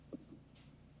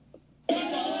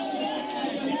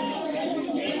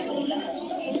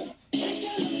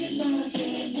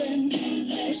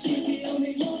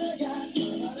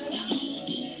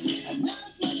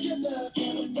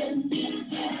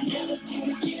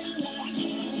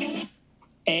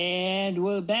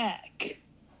we're back.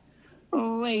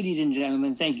 Ladies and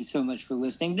gentlemen, thank you so much for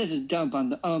listening. This is Dump on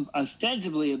the Ump,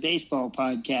 ostensibly a baseball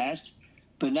podcast,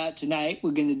 but not tonight.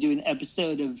 We're going to do an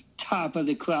episode of Top of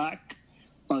the Crock,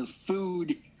 our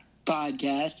food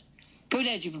podcast. Coming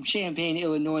at you from Champaign,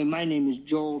 Illinois. My name is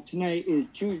Joel. Tonight is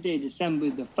Tuesday, December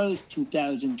the 1st,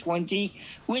 2020.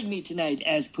 With me tonight,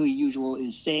 as per usual,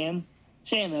 is Sam.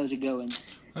 Sam, how's it going?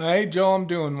 Hey, Joel, I'm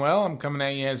doing well. I'm coming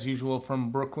at you as usual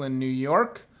from Brooklyn, New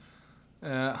York,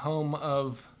 home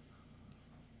of,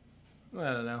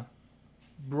 I don't know,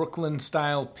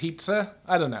 Brooklyn-style pizza?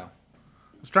 I don't know.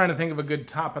 I was trying to think of a good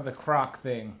top of the crock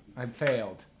thing. I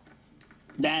failed.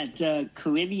 That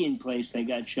Caribbean place that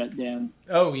got shut down.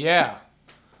 Oh, yeah.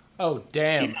 Oh,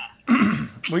 damn. Yeah.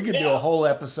 We could do a whole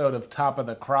episode of Top of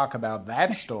the Crock about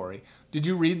that story. Did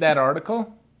you read that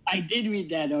article? I did read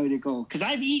that article. Because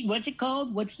I've eaten, what's it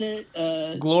called? What's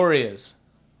the... Gloria's.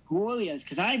 Gloria's.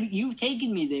 Because you've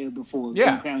taken me there before.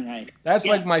 Yeah. In Crown Heights. That's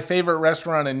like my favorite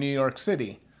restaurant in New York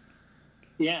City.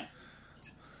 Yeah.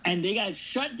 And they got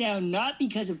shut down not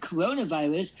because of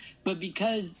coronavirus, but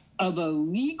because of a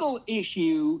legal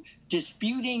issue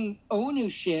disputing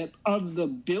ownership of the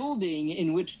building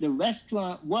in which the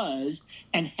restaurant was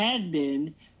and has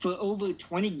been for over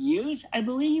 20 years, I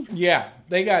believe. Yeah,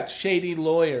 they got shady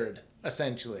lawyered,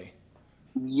 essentially.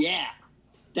 Yeah,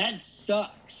 that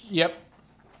sucks. Yep.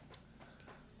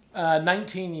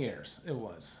 19 years it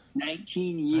was.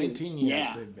 19 years. 19 years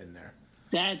they've been there.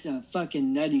 That's a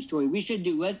fucking nutty story. We should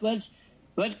do, let's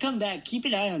come back. Keep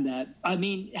an eye on that. I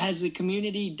mean, has the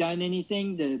community done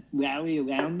anything to rally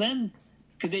around them?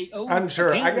 Because I'm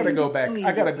sure. I gotta go back.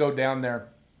 I gotta go down there.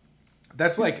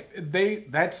 That's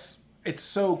it's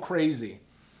so crazy.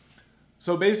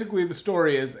 So basically, the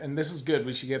story is, and this is good.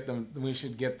 We should get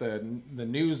the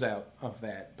news out of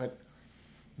that. But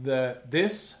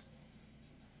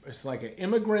it's like an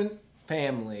immigrant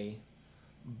family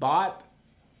bought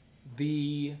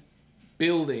the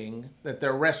building that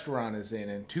their restaurant is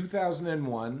in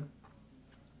 2001,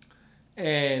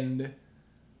 and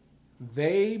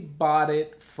they bought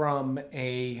it from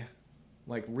a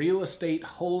real estate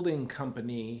holding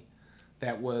company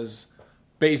that was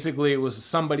basically, it was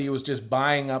somebody who was just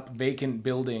buying up vacant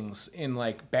buildings in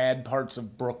bad parts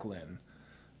of Brooklyn,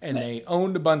 and they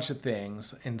owned a bunch of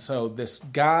things. And so this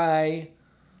guy,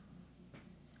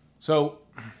 so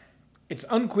it's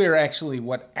unclear actually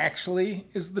what actually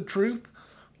is the truth,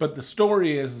 but the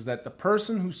story is that the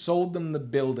person who sold them the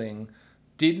building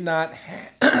did not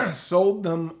have sold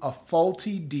them a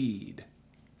faulty deed.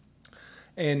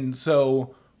 And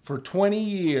so for 20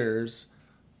 years,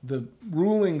 the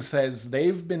ruling says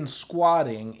they've been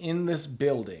squatting in this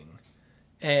building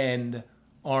and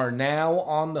are now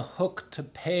on the hook to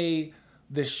pay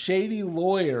this shady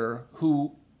lawyer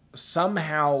who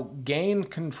somehow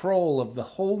gained control of the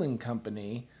holding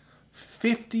company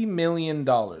 $50 million,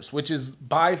 which is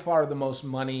by far the most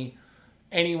money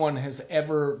anyone has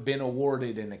ever been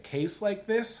awarded in a case like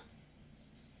this.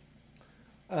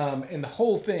 And the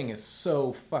whole thing is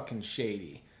so fucking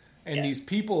shady. And these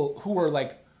people who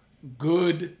are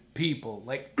good people,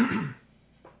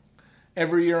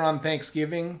 every year on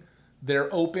Thanksgiving,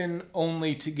 they're open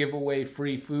only to give away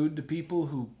free food to people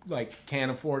who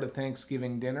can't afford a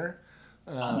Thanksgiving dinner.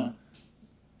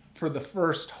 For the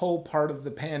first whole part of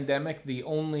the pandemic, the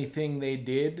only thing they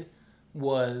did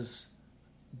was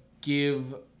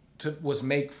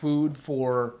make food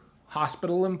for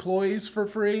hospital employees for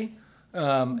free.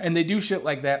 And they do shit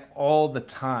like that all the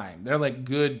time. They're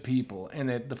good people, and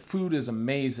the food is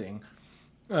amazing.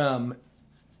 And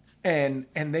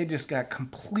they just got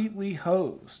completely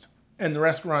hosed, and the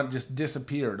restaurant just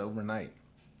disappeared overnight.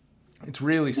 It's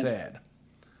really sad.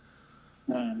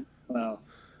 Well,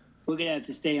 we're gonna have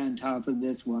to stay on top of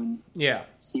this one. Yeah.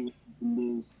 See what we can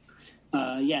do.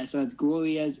 So it's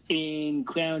Gloria's in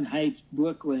Crown Heights,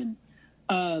 Brooklyn.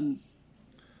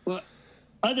 Well,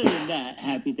 other than that,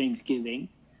 happy Thanksgiving.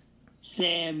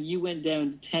 Sam, you went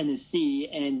down to Tennessee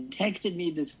and texted me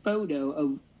this photo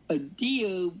of a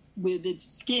deer with its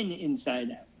skin inside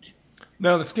out.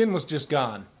 No, the skin was just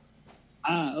gone.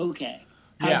 Ah, okay.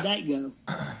 How'd that go?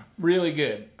 Really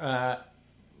good.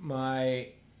 My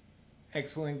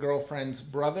excellent girlfriend's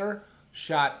brother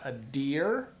shot a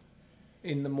deer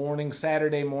in the morning,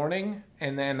 Saturday morning,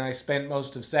 and then I spent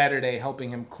most of Saturday helping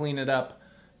him clean it up,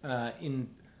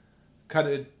 cut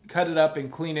it up and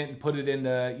clean it and put it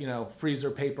into, freezer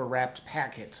paper wrapped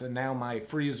packets. And now my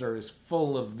freezer is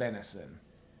full of venison.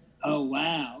 Oh,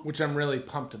 wow. Which I'm really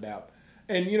pumped about.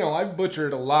 And, I've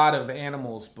butchered a lot of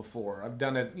animals before. I've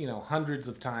done it, hundreds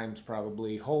of times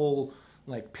probably. Whole,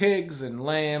 pigs and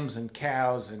lambs and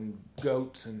cows and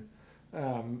goats. And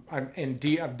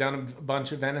I've done a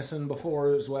bunch of venison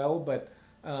before as well, but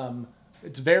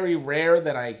it's very rare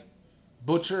that I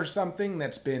butcher something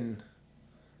that's been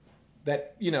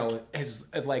is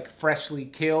like freshly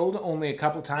killed. Only a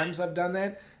couple times I've done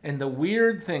that. And the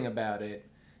weird thing about it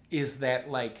is that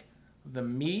like the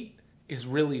meat is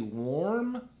really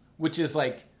warm, which is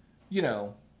like,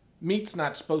 meat's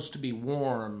not supposed to be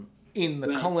warm in the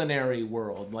culinary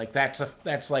world. Like that's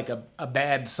like a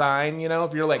bad sign,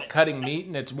 if you're like cutting meat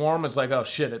and it's warm, it's like, oh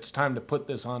shit, it's time to put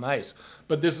this on ice.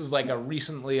 But this is like a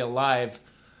recently alive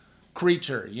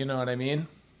creature, you know what I mean?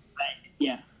 Right.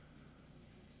 Yeah.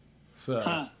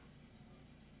 So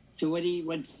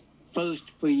what's first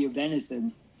for your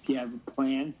venison? Do you have a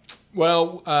plan?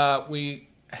 Well, we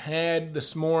had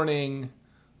this morning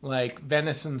like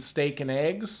venison steak and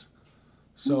eggs.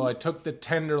 So I took the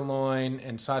tenderloin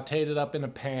and sauteed it up in a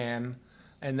pan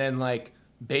and then like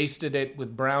basted it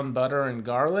with brown butter and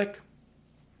garlic.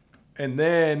 And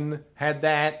then had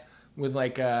that with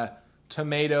like a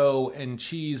tomato and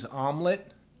cheese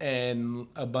omelet and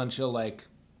a bunch of like,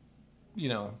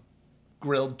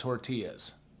 grilled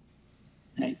tortillas.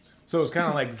 Nice. So it was kind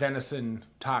of like venison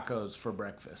tacos for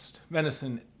breakfast.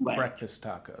 Venison breakfast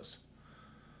tacos.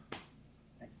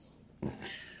 Nice.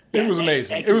 It was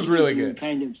amazing. It was really good.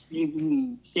 Kind of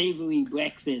savory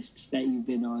breakfasts that you've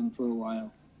been on for a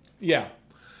while. Yeah.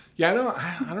 I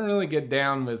don't really get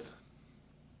down with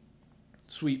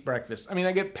sweet breakfast. I mean,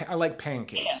 I like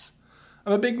pancakes. Yeah.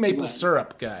 I'm a big maple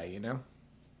syrup guy,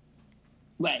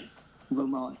 Right.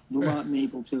 Vermont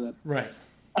maple syrup. Right.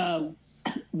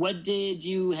 What did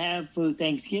you have for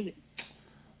Thanksgiving?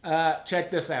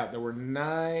 Check this out. There were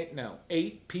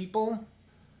 8 people,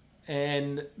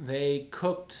 and they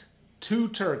cooked 2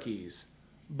 turkeys,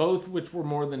 both which were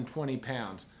more than 20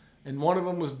 pounds. And one of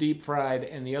them was deep fried,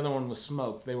 and the other one was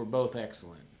smoked. They were both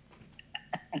excellent.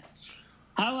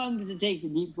 How long does it take to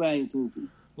deep fry a turkey?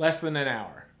 Less than an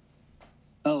hour.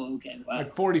 Oh, okay. Wow.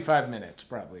 Like 45 minutes,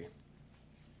 probably.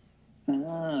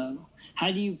 Oh.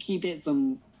 How do you keep it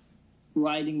from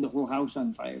lighting the whole house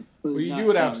on fire? Well, you do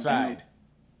it outside.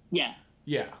 Yeah.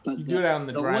 Yeah. But you do it out in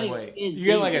the driveway. You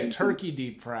get like a turkey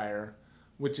deep fryer,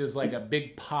 which is like a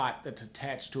big pot that's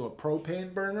attached to a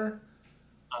propane burner.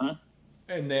 Uh-huh.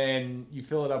 And then you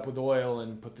fill it up with oil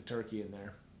and put the turkey in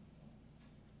there.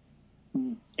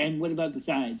 And what about the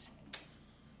sides?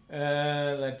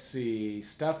 Let's see.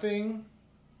 Stuffing,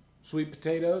 sweet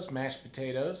potatoes, mashed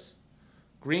potatoes,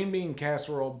 green bean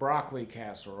casserole, broccoli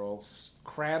casserole,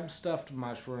 crab stuffed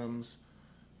mushrooms,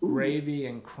 gravy,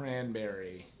 and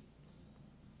cranberry.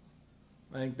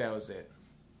 I think that was it.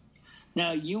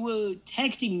 Now, you were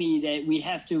texting me that we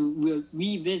have to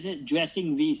revisit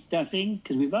dressing v stuffing,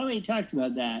 because we've already talked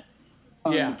about that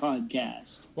on the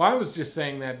podcast. Well, I was just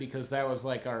saying that because that was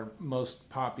like our most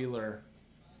popular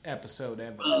episode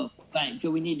ever. Oh, right.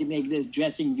 So we need to make this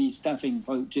dressing v stuffing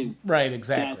part 2. Right,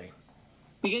 exactly.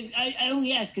 Because I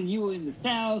only asked because you were in the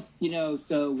South,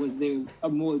 so was there a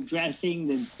more dressing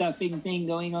than stuffing thing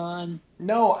going on?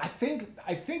 No, I think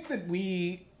that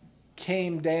we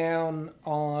came down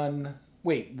on...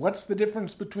 Wait, what's the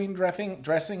difference between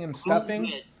dressing and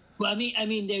stuffing? Well, I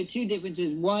mean, there are 2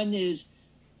 differences. One is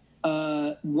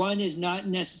not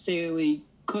necessarily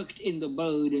cooked in the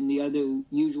bird, and the other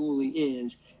usually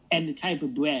is, and the type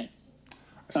of bread.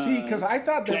 See, because I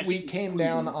thought that we came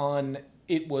down on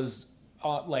it was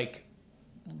like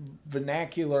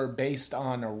vernacular based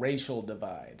on a racial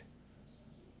divide.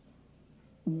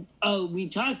 Oh, we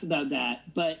talked about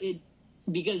that, but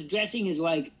because dressing is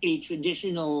like a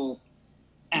traditional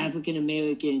African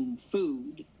American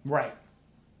food, right?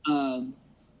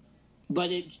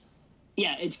 But it's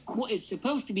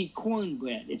supposed to be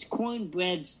cornbread. It's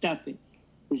cornbread stuffing.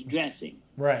 It's dressing,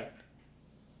 right?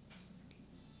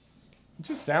 It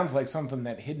just sounds like something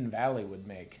that Hidden Valley would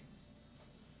make.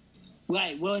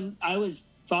 Right. Well, I was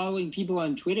following people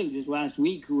on Twitter just last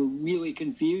week who were really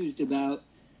confused about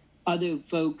other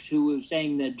folks who were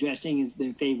saying that dressing is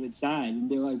their favorite side.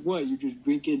 And they're like, what, you just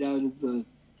drink it out of the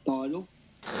bottle?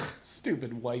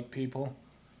 Stupid white people.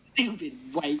 Stupid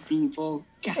white people.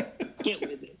 God, get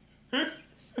with it.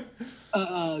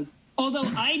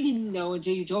 Although I didn't know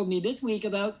until you told me this week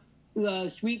about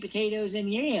sweet potatoes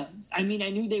and yams. I mean, I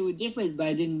knew they were different, but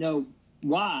I didn't know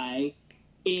why.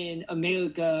 In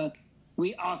America,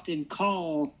 we often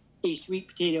call a sweet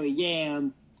potato a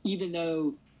yam, even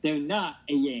though they're not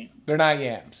a yam. They're not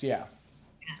yams, yeah.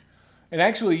 And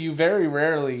actually, you very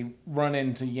rarely run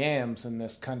into yams in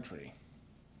this country.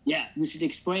 Yeah, we should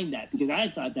explain that, because I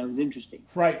thought that was interesting.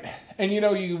 Right. And, and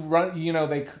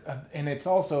it's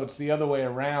the other way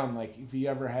around. Like, if you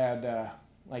ever had,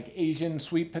 like Asian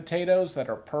sweet potatoes that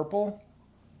are purple.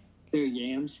 They're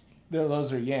yams.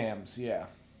 Those are yams, yeah.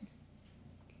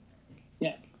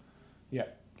 Yeah. Yeah.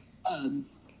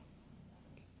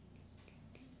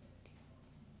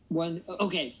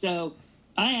 So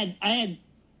I had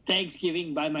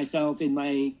Thanksgiving by myself in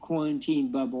my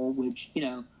quarantine bubble, which,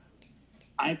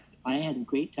 I had a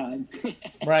great time.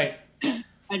 Right. I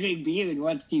drank beer and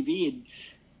watched TV and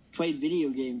played video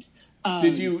games.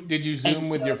 Did you Zoom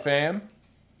with your fam?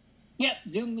 Yep,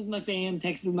 Zoom with my fam,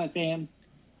 text with my fam.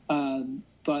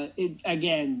 But it,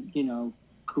 again,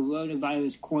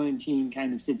 coronavirus quarantine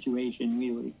kind of situation,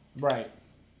 really. Right.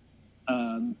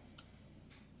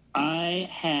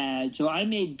 I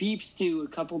made beef stew a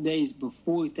couple days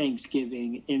before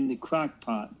Thanksgiving in the crock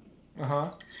pot.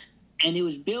 Uh-huh. And it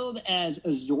was billed as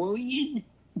Azorean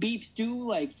beef stew,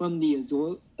 like from the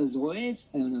Azores.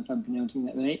 I don't know if I'm pronouncing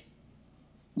that right.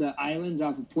 The islands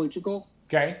off of Portugal.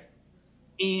 Okay.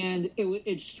 And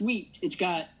it's sweet. It's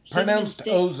got... Pronounced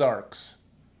Ozarks.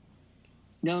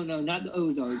 No, not the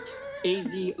Ozarks.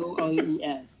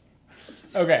 Azores.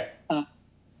 Okay.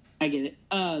 I get it.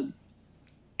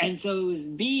 And so it was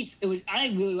beef. I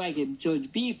really like it. So it's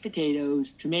beef,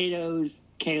 potatoes, tomatoes,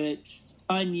 carrots,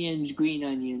 onions, green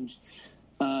onions,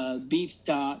 beef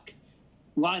stock,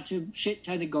 lots of shit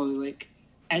ton of garlic,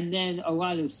 and then a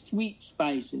lot of sweet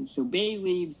spices. So bay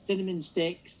leaves, cinnamon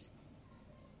sticks,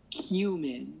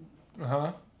 cumin.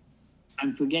 Uh-huh.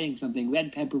 I'm forgetting something.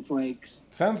 Red pepper flakes.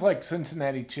 Sounds like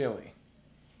Cincinnati chili.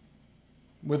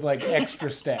 With like extra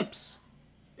steps.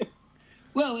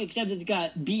 Well, except it's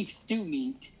got beef stew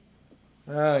meat.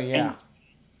 Oh, yeah.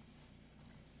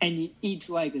 And it eats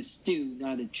like a stew,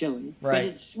 not a chili. Right. But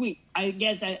it's sweet. I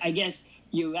guess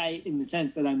you're right in the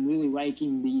sense that I'm really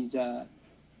liking these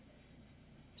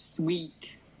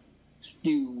sweet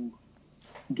stew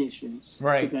dishes.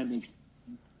 Right. If that makes sense.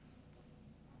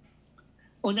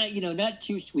 Well, not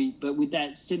too sweet, but with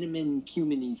that cinnamon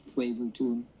cumin-y flavor to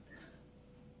them.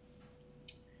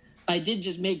 I did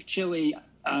just make chili,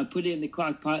 put it in the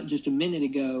crock pot just a minute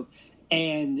ago,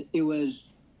 and it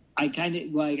was, I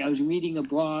was reading a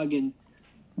blog, and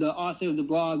the author of the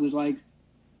blog was like,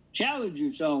 challenge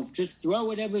yourself, just throw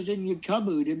whatever's in your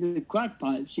cupboard in the crock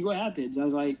pot, see what happens. I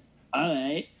was like, all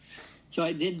right. So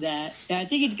I did that, and I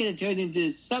think it's going to turn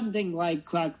into something like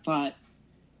crock pot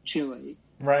chili.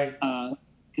 Right.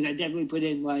 Because I definitely put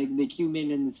in like the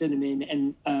cumin and the cinnamon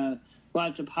and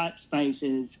lots of hot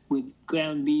spices with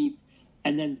ground beef,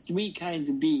 and then 3 kinds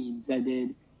of beans. I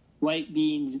did white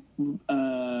beans,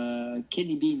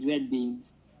 kidney beans, red beans.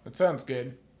 That sounds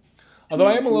good. Although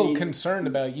I am a little concerned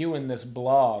about you in this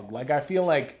blog. Like, I feel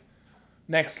like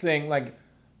next thing, like,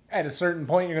 at a certain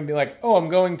point, you're going to be like, oh, I'm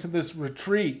going to this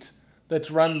retreat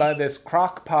that's run by this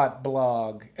crockpot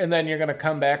blog. And then you're going to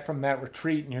come back from that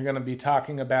retreat and you're going to be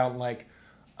talking about, like,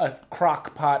 a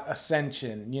crockpot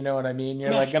ascension. You know what I mean?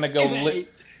 You're, like, going to go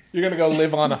you're going to go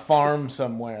live on a farm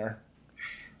somewhere.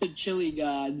 The chili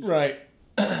gods. Right.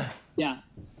 Yeah.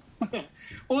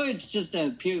 Or it's just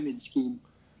a pyramid scheme.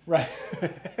 Right.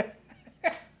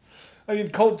 I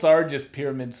mean, cults are just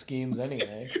pyramid schemes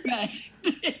anyway. Right.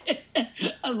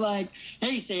 I'm like,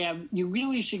 hey, Sam, you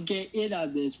really should get in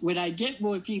on this. When I get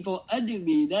more people under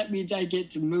me, that means I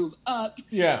get to move up.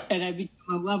 Yeah. And I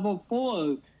become a level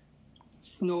 4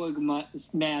 Snorg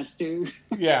master.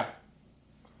 Yeah.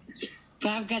 But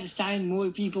I've got to sign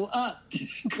more people up to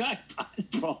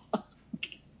Crackpot blog.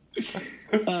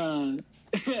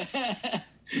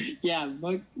 Yeah,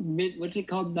 what's it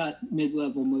called? Not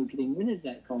mid-level marketing. What is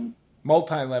that called?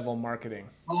 Multi-level marketing.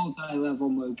 Multi-level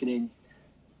marketing.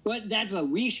 That's what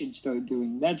we should start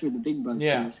doing. That's where the big bucks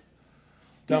is.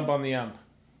 Dump on the ump.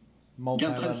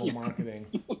 Multi-level marketing.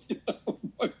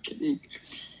 Marketing.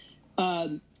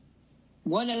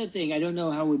 One other thing, I don't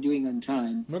know how we're doing on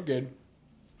time. We're good.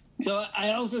 So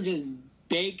I also just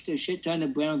baked a shit ton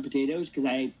of brown potatoes because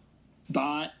I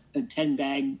bought a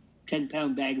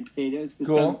 10-pound bag of potatoes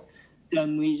for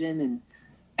some reason,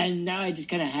 and now I just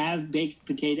kind of have baked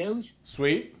potatoes.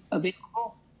 Sweet.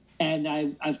 Available, and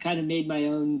I've kind of made my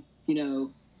own,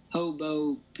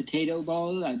 hobo potato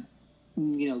ball. I,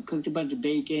 cooked a bunch of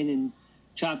bacon and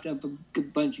chopped up a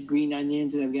bunch of green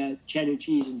onions, and I've got cheddar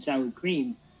cheese and sour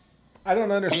cream. I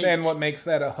don't understand what makes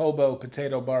that a hobo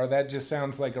potato bar. That just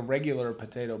sounds like a regular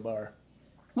potato bar.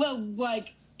 Well,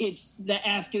 like, it's the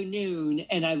afternoon,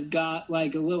 and I've got,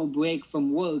 like, a little break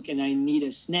from work, and I need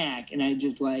a snack, and I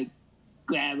just, like,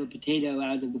 grab a potato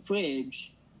out of the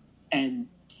fridge and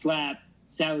slap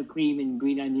sour cream and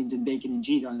green onions and bacon and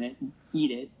cheese on it and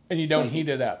eat it. And you don't heat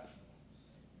it up?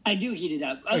 I do heat it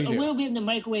up. A little bit in the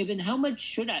microwave, and how much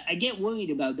should I? I get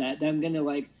worried about that I'm going to,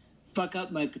 like, fuck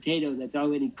up my potato that's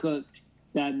already cooked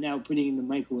that I'm now putting in the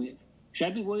microwave. Should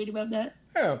I be worried about that?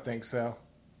 I don't think so.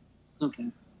 Okay.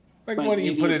 Like what do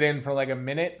you put it in for like a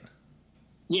minute?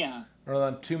 Yeah. Or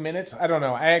on 2 minutes? I don't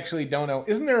know. I actually don't know.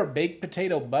 Isn't there a baked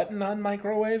potato button on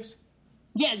microwaves?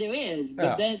 Yeah, there is,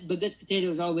 but this potato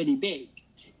is already baked.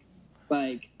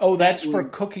 Like, that's for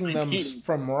cooking them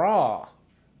from raw.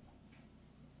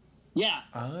 Yeah.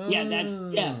 Oh.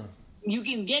 Yeah. You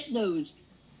can get those.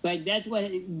 Like, that's what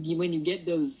when you get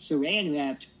those saran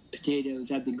wrapped potatoes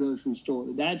at the grocery store.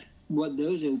 That's what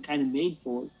those are kind of made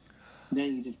for.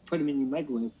 Then you just put them in your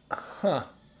microwave. Huh.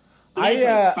 Like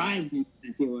 5 minutes,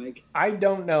 I feel like. I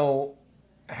don't know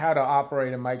how to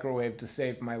operate a microwave to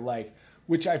save my life,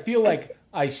 which I feel like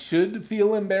I should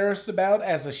feel embarrassed about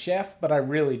as a chef, but I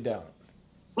really don't.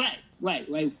 Right.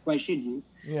 Why should you?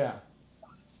 Yeah.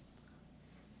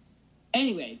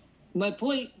 Anyway, my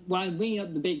point while I'm bringing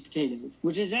up the baked potatoes,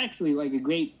 which is actually like a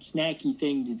great snacky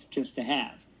thing just to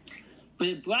have, but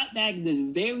it brought back this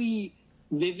very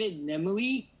vivid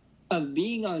memory of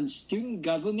being on student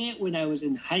government when I was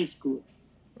in high school.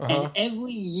 Uh-huh. And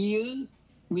every year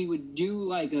we would do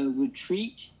like a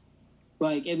retreat.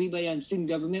 Like everybody on student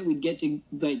government, we'd get to,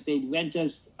 like, they'd rent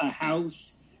us a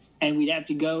house and we'd have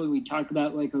to go and we'd talk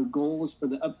about like our goals for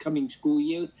the upcoming school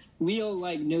year. Real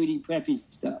like nerdy preppy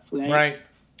stuff, right? Right.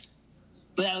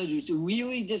 But I was just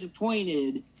really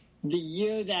disappointed the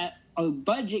year that our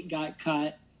budget got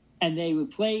cut and they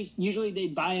replaced, usually they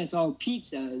buy us all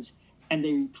pizzas, and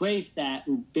they replaced that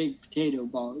with baked potato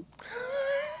bars.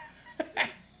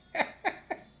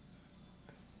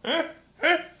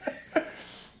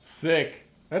 Sick.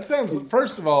 That sounds,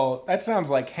 first of all, that sounds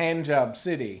like Handjob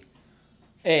City.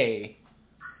 A.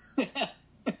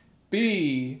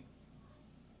 B.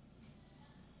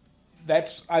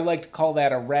 I like to call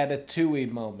that a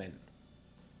ratatouille moment.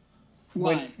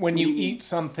 Why? When you eat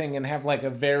something and have like a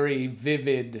very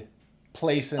vivid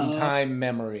place and time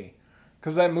memory.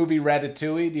 Because that movie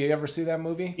Ratatouille, do you ever see that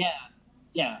movie?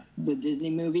 Yeah, the Disney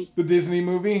movie. The Disney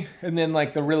movie. And then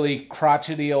like the really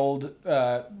crotchety old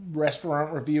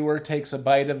restaurant reviewer takes a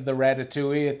bite of the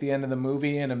ratatouille at the end of the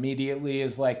movie and immediately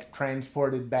is like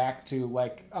transported back to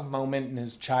like a moment in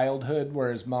his childhood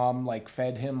where his mom like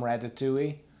fed him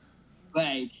ratatouille.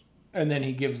 Right. And then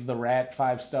he gives the rat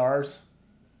 5 stars.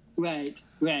 Right.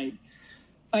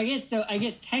 I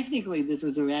guess technically this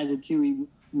was a ratatouille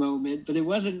moment, but it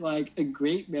wasn't like a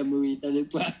great memory that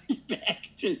it brought me back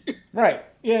to. Right.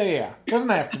 Yeah. Doesn't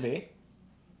have to be.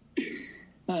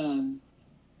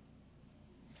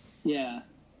 Yeah.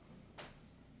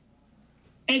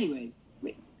 Anyway,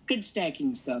 good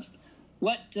stacking stuff.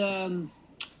 What's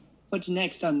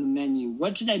next on the menu?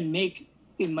 What should I make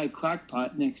in my crock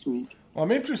pot next week? Well,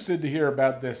 I'm interested to hear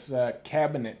about this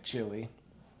cabinet chili.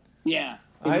 Yeah.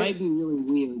 It might be really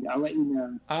weird. I'll let you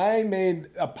know. I made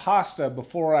a pasta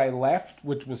before I left,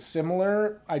 which was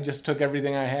similar. I just took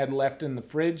everything I had left in the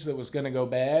fridge that was going to go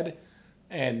bad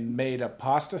and made a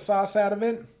pasta sauce out of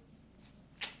it.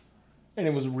 And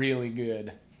it was really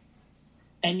good.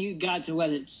 And you got to let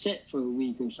it sit for a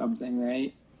week or something,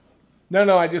 right?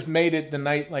 No, I just made it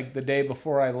the day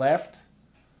before I left.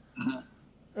 Uh-huh.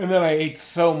 And then I ate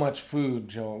so much food,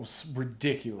 Joe. It was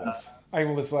ridiculous. I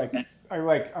was like,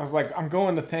 I'm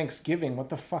going to Thanksgiving. What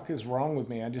the fuck is wrong with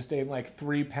me? I just ate like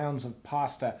 3 pounds of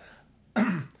pasta.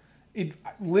 It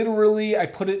literally, I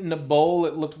put it in a bowl.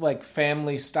 It looked like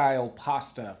family style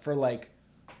pasta for like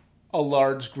a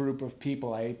large group of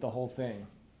people. I ate the whole thing.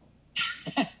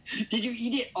 Did you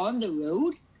eat it on the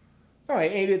road? No, I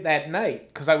ate it that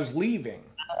night because I was leaving.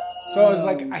 So I was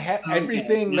like, I had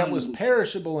everything that was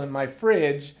perishable in my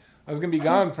fridge. I was going to be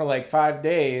gone for like 5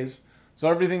 days. So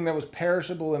everything that was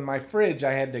perishable in my fridge,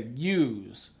 I had to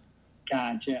use.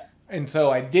 Gotcha. And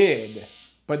so I did.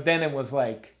 But then it was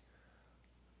like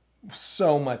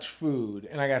so much food.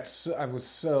 And I was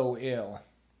so ill.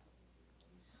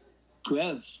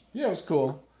 Gross. Yeah, it was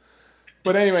cool.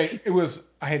 But anyway,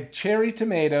 I had cherry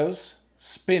tomatoes,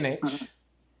 spinach.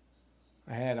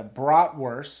 I had a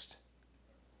bratwurst,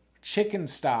 chicken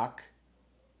stock,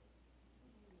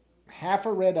 half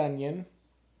a red onion,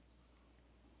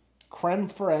 creme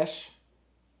fraiche,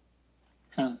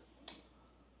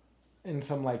 and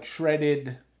some like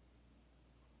shredded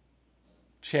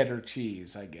cheddar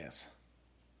cheese, I guess.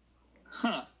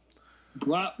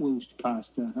 Bratwurst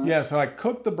pasta, huh? Yeah, so I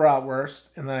cooked the bratwurst,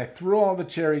 and then I threw all the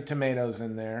cherry tomatoes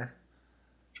in there.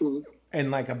 Sure. And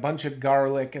like a bunch of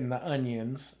garlic and the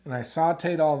onions. And I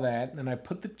sauteed all that. And then I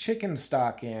put the chicken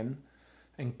stock in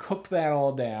and cooked that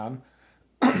all down.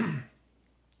 And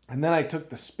then I took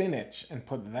the spinach and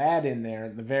put that in there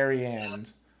at the very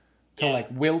end to like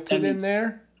wilt it in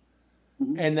there.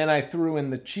 And then I threw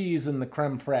in the cheese and the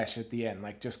creme fraiche at the end,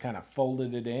 like just kind of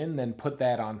folded it in, then put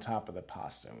that on top of the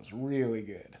pasta. It was really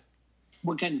good.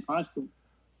 What kind of pasta?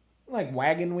 Like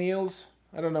wagon wheels.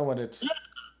 I don't know what the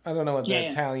Yeah.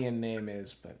 Italian name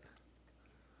is, but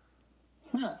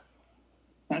Huh.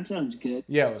 That sounds good.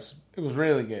 yeah, it was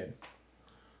really good.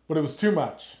 But it was too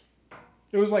much.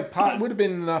 It was like would have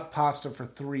been enough pasta for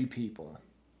 3 people.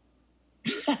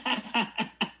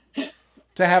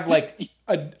 To have like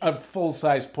a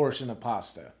full-size portion of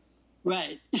pasta.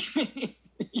 Right.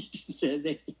 You just said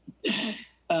that.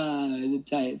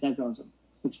 That's awesome.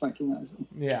 That's fucking awesome.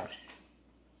 Yeah.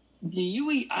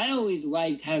 I always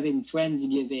liked having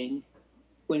Friendsgiving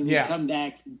when we come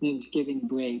back from Thanksgiving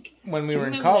break. When we were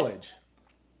in college.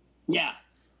 Yeah.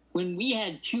 When we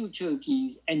had 2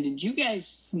 turkeys, and did you guys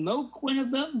smoke one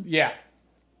of them? Yeah.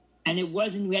 And it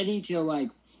wasn't ready till like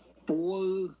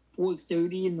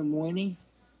 4:30 in the morning?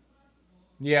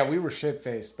 Yeah, we were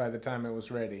shit-faced by the time it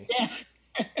was ready. Yeah.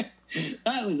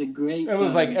 That was a great It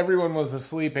was time. like everyone was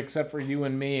asleep except for you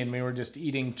and me, and we were just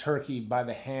eating turkey by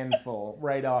the handful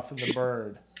right off of the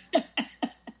bird.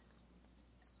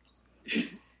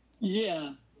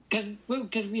 Yeah.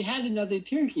 Because we had another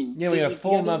turkey. Yeah, we had a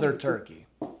full mother turkey.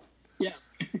 Yeah.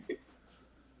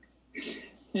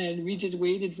 And we just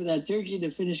waited for that turkey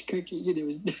to finish cooking. And it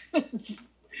was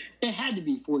it had to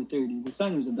be 4:30. The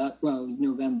sun was it was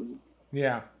November.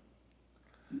 Yeah.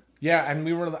 Yeah, and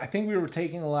I think we were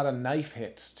taking a lot of knife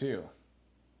hits too.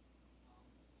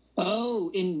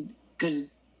 Oh, because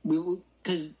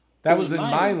that was in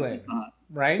Milan,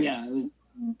 right? Yeah, it was.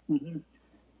 Mm-hmm.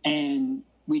 And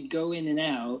we'd go in and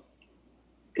out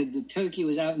because the turkey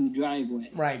was out in the driveway.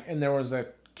 Right, and there was a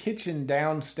kitchen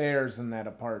downstairs in that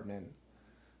apartment.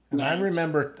 And right. I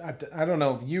remember, I don't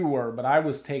know if you were, but I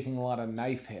was taking a lot of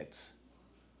knife hits.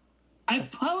 I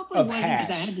probably wasn't because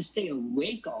I had to stay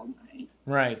awake all night.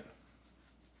 Right.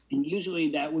 And usually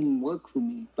that wouldn't work for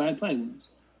me, but I probably was.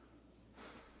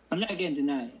 I'm not going to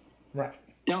deny it. Right.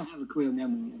 Don't have a clear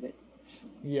memory of it.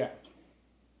 Yeah.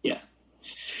 Yeah.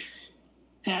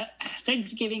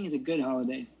 Thanksgiving is a good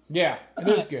holiday. Yeah, it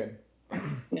is good.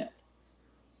 Yeah.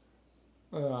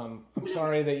 I'm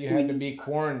sorry that you had to be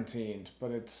quarantined,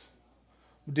 but it's.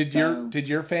 Did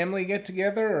your family get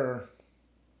together or?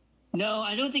 No,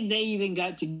 I don't think they even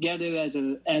got together as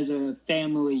a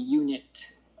family unit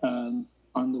on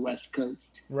the West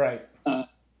Coast. Right.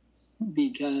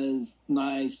 Because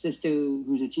my sister,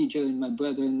 who's a teacher, and my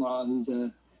brother-in-law, who's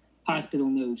a hospital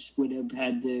nurse, would have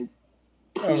had to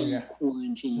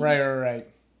pre-quarantine. Right.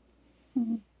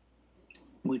 Mm-hmm.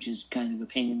 Which is kind of a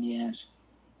pain in the ass.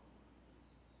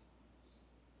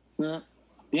 Well,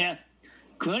 yeah.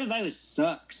 Coronavirus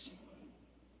sucks.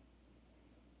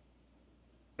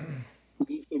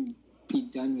 We should be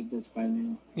done with this by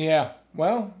now. Yeah.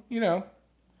 Well,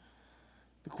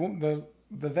 the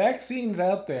vaccine's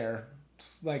out there.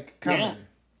 It's like coming. Yeah.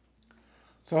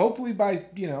 So hopefully by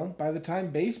the time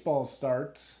baseball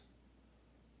starts.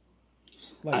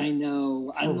 I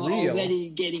know. I'm already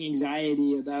getting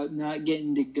anxiety about not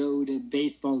getting to go to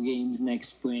baseball games next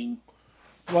spring.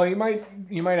 Well, you might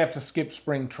have to skip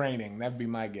spring training. That'd be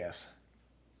my guess.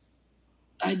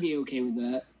 I'd be okay with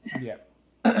that. Yeah.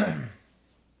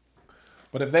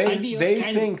 But if they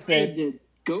think that to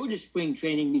go to spring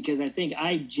training because I think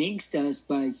I jinxed us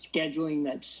by scheduling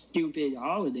that stupid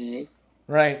holiday.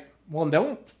 Right. Well,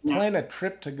 don't plan a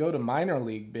trip to go to minor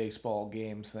league baseball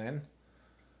games then.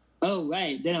 Oh,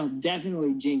 right. Then I'll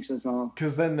definitely jinx us all.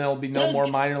 Because then there'll be no more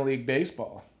minor league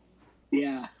baseball.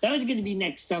 Yeah. That was going to be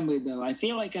next summer, though. I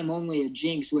feel like I'm only a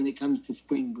jinx when it comes to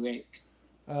spring break.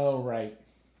 Oh, right.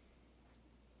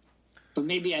 But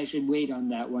maybe I should wait on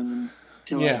that one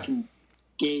until I can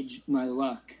gauge my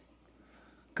luck.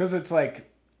 Because it's like,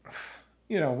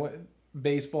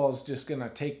 baseball is just going to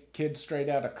take kids straight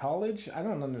out of college? I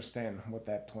don't understand what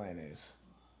that plan is.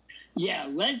 Yeah,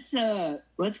 let's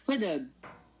put a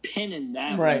pin in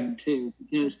that one too,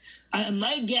 because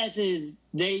my guess is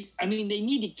they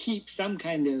need to keep some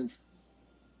kind of,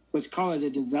 let's call it a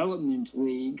development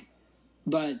league,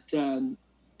 but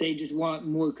they just want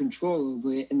more control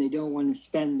over it, and they don't want to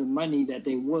spend the money that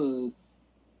they were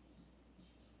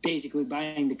basically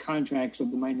buying the contracts of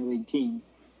the minor league teams.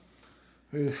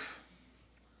 Oof.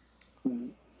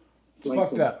 It's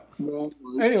fucked up.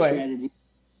 Anyway, strategy.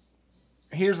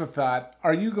 Here's a thought.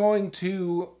 Are you going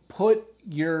to put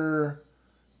your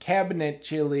cabinet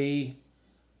chili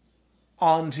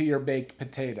onto your baked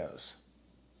potatoes?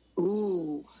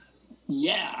 Ooh,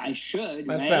 yeah, I should.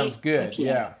 That sounds good.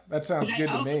 Yeah, that sounds good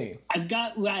to me. I've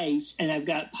got rice and I've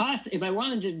got pasta. If I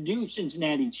want to just do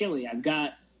Cincinnati chili, I've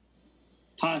got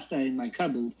pasta in my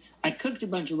cupboard. I cooked a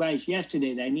bunch of rice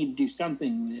yesterday that I need to do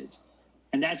something with,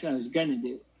 and that's what I was gonna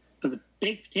do. But the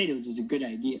baked potatoes is a good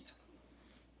idea.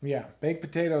 Yeah, baked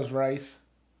potatoes, rice.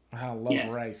 I love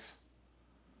rice.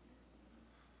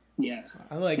 Yeah.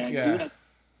 I like, yeah.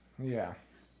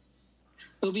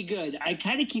 It'll be good. I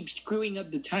kind of keep screwing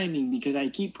up the timing because I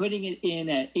keep putting it in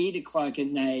at 8 o'clock at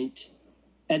night,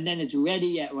 and then it's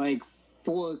ready at like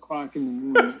 4 o'clock in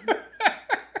the morning.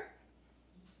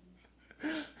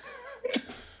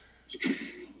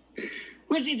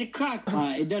 Which is a crock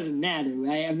pot. It doesn't matter,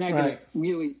 right? I'm not going to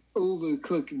really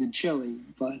overcook the chili,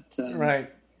 but...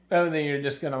 right. I think you're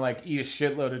just going to like eat a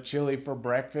shitload of chili for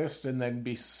breakfast and then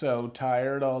be so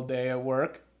tired all day at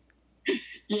work.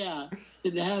 Yeah.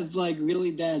 And have like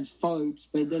really bad farts,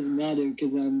 but it doesn't matter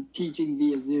because I'm teaching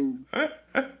via Zoom.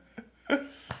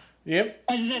 Yep.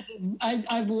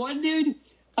 I've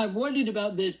wondered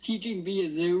about this teaching via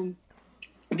Zoom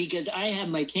because I have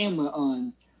my camera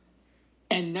on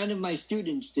and none of my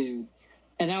students do.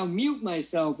 And I'll mute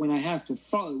myself when I have to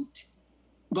fart.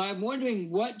 But I'm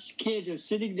wondering what kids are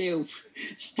sitting there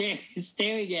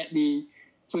staring at me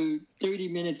for 30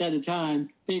 minutes at a time,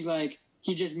 being like,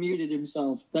 he just muted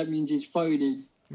himself. That means he's farted.